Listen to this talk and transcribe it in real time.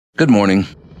Good morning.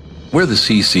 We're the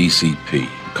CCCP,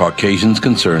 Caucasians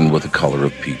concerned with the color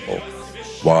of people.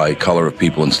 Why color of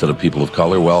people instead of people of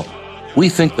color? Well, we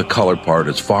think the color part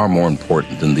is far more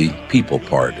important than the people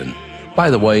part. And by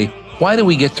the way, why do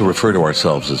we get to refer to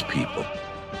ourselves as people?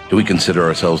 Do we consider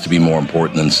ourselves to be more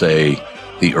important than, say,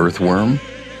 the earthworm?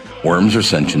 Worms are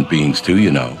sentient beings too,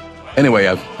 you know. Anyway,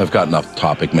 I've gotten off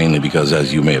topic mainly because,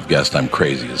 as you may have guessed, I'm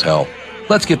crazy as hell.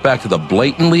 Let's get back to the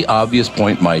blatantly obvious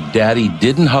point. My daddy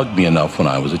didn't hug me enough when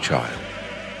I was a child.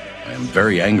 I am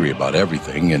very angry about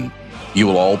everything, and you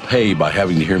will all pay by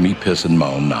having to hear me piss and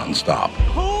moan nonstop.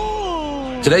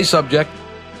 Today's subject,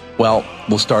 well,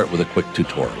 we'll start with a quick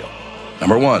tutorial.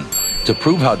 Number 1, to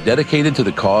prove how dedicated to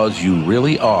the cause you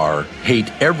really are,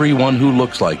 hate everyone who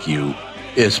looks like you,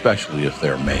 especially if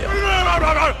they're male.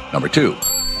 Number 2,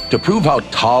 to prove how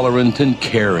tolerant and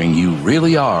caring you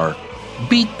really are,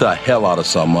 beat the hell out of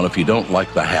someone if you don't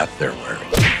like the hat they're wearing.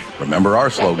 Remember our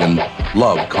slogan,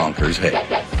 love conquers hate.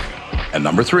 And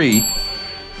number 3,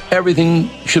 everything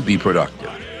should be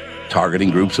productive.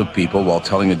 Targeting groups of people while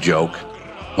telling a joke,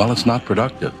 well, it's not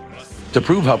productive. To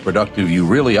prove how productive you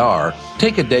really are,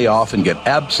 take a day off and get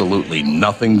absolutely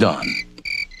nothing done.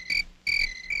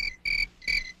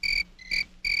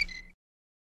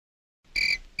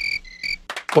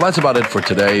 Well, that's about it for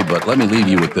today, but let me leave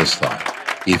you with this thought.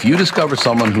 If you discover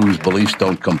someone whose beliefs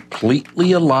don't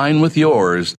completely align with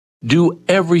yours, do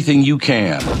everything you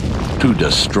can to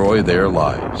destroy their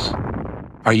lives.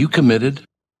 Are you committed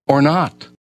or not?